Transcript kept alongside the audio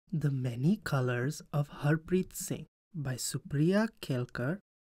The Many Colors of Harpreet Singh by Supriya Kelkar,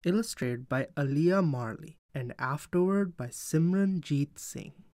 illustrated by Alia Marley, and afterward by Simranjeet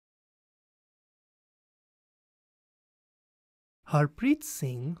Singh. Harpreet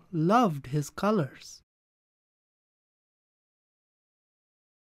Singh loved his colors.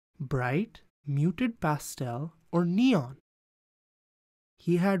 Bright, muted pastel, or neon.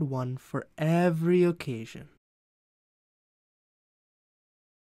 He had one for every occasion.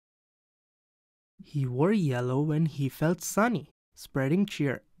 He wore yellow when he felt sunny, spreading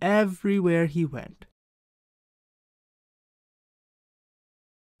cheer everywhere he went.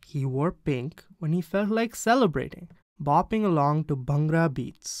 He wore pink when he felt like celebrating, bopping along to Bhangra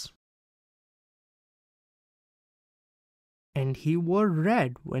beats. And he wore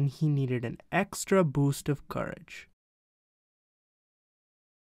red when he needed an extra boost of courage.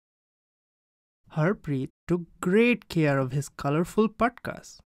 Harpreet took great care of his colorful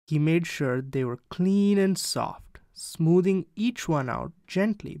patkas. He made sure they were clean and soft, smoothing each one out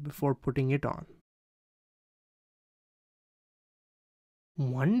gently before putting it on.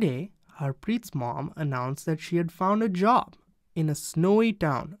 One day, Harpreet's mom announced that she had found a job in a snowy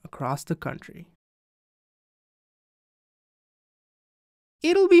town across the country.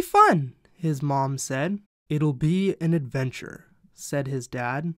 "It'll be fun," his mom said. "It'll be an adventure," said his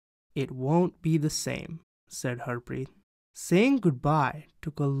dad. "It won't be the same," said Harpreet. Saying goodbye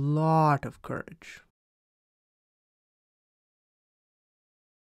took a lot of courage.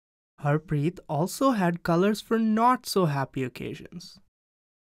 Harpreet also had colors for not so happy occasions.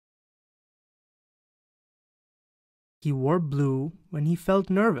 He wore blue when he felt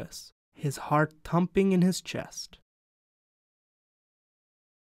nervous, his heart thumping in his chest.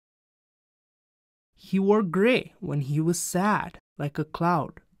 He wore gray when he was sad, like a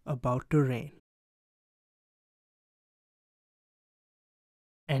cloud about to rain.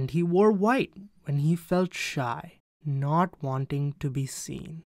 And he wore white when he felt shy, not wanting to be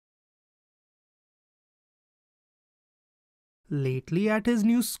seen. Lately at his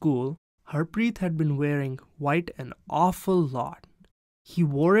new school, Harpreet had been wearing white an awful lot. He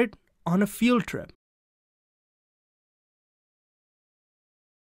wore it on a field trip.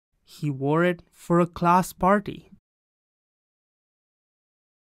 He wore it for a class party.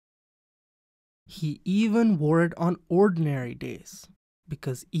 He even wore it on ordinary days,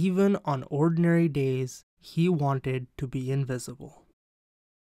 because even on ordinary days, he wanted to be invisible.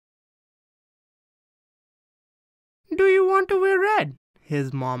 "Do you want to wear red?"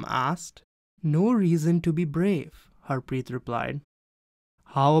 his mom asked. "No reason to be brave," Harpreet replied.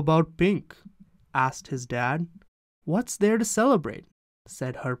 "How about pink?" asked his dad. "What's there to celebrate?"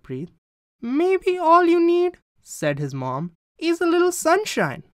 said Harpreet. "Maybe all you need," said his mom, "is a little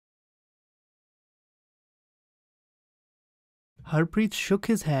sunshine." Harpreet shook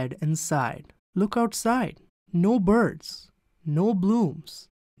his head and sighed. Look outside. No birds, no blooms,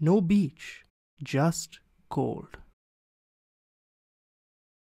 no beach, just cold.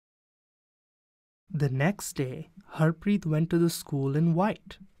 The next day, Harpreet went to the school in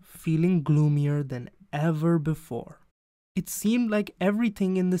white, feeling gloomier than ever before. It seemed like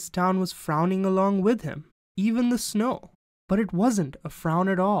everything in this town was frowning along with him, even the snow. But it wasn't a frown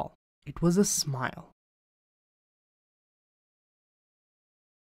at all. It was a smile.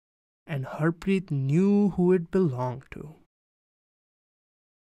 And Harpreet knew who it belonged to.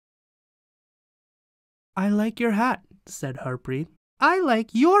 "I like your hat," said Harpreet. "I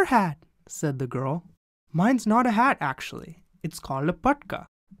like your hat," said the girl. "Mine's not a hat, actually. It's called a patka,"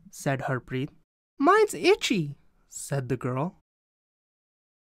 said Harpreet. "Mine's itchy," said the girl.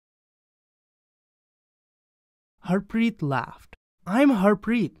 Harpreet laughed. "I'm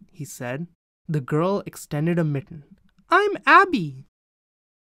Harpreet," he said. The girl extended a mitten. "I'm Abby."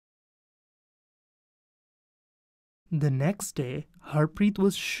 The next day, Harpreet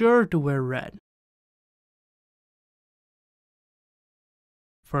was sure to wear red.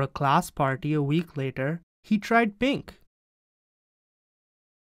 For a class party a week later, he tried pink.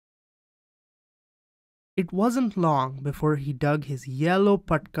 It wasn't long before he dug his yellow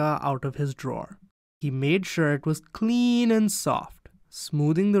patka out of his drawer. He made sure it was clean and soft,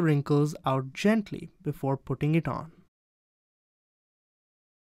 smoothing the wrinkles out gently before putting it on.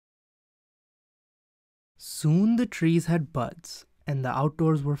 Soon the trees had buds, and the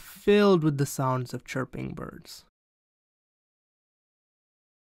outdoors were filled with the sounds of chirping birds.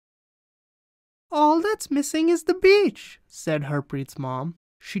 "All that's missing is the beach," said Harpreet's mom.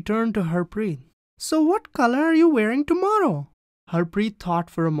 She turned to Harpreet. "So what color are you wearing tomorrow?" Harpreet thought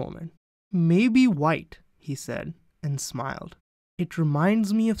for a moment. "Maybe white," he said, and smiled. "It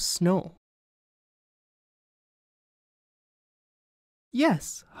reminds me of snow."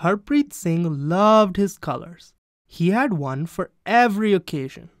 Yes, Harpreet Singh loved his colors. He had one for every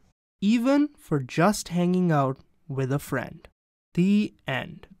occasion, even for just hanging out with a friend. The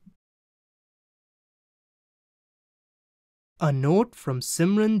end. A note from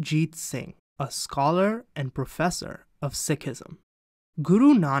Simranjeet Singh, a scholar and professor of Sikhism.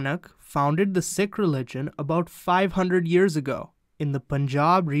 Guru Nanak founded the Sikh religion about 500 years ago in the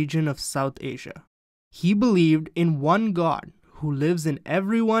Punjab region of South Asia. He believed in one God who lives in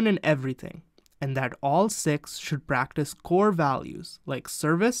everyone and everything, and that all Sikhs should practice core values like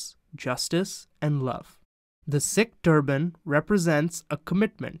service, justice, and love. The Sikh turban represents a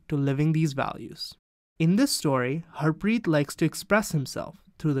commitment to living these values. In this story, Harpreet likes to express himself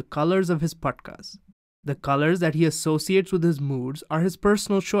through the colors of his patkas. The colors that he associates with his moods are his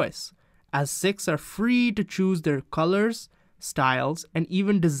personal choice, as Sikhs are free to choose their colors, styles, and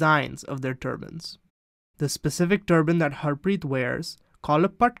even designs of their turbans. The specific turban that Harpreet wears, called a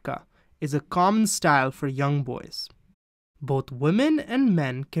patka, is a common style for young boys. Both women and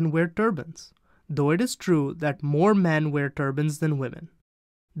men can wear turbans, though it is true that more men wear turbans than women.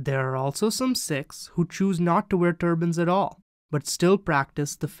 There are also some Sikhs who choose not to wear turbans at all, but still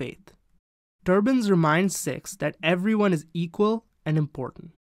practice the faith. Turbans remind Sikhs that everyone is equal and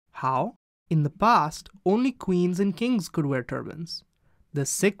important. How? In the past, only queens and kings could wear turbans. The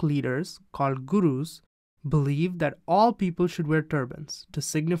Sikh leaders, called gurus, believed that all people should wear turbans to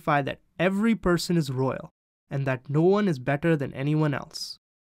signify that every person is royal and that no one is better than anyone else.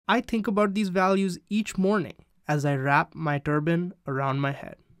 I think about these values each morning as I wrap my turban around my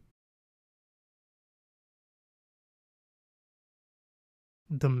head.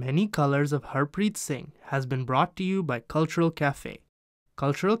 The Many Colors of Harpreet Singh has been brought to you by Cultural Cafe.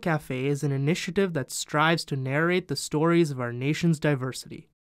 Cultural Cafe is an initiative that strives to narrate the stories of our nation's diversity.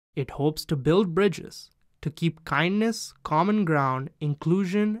 It hopes to build bridges, to keep kindness, common ground,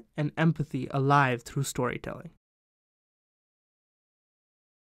 inclusion, and empathy alive through storytelling.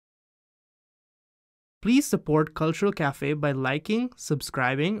 Please support Cultural Cafe by liking,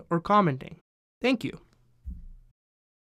 subscribing, or commenting. Thank you.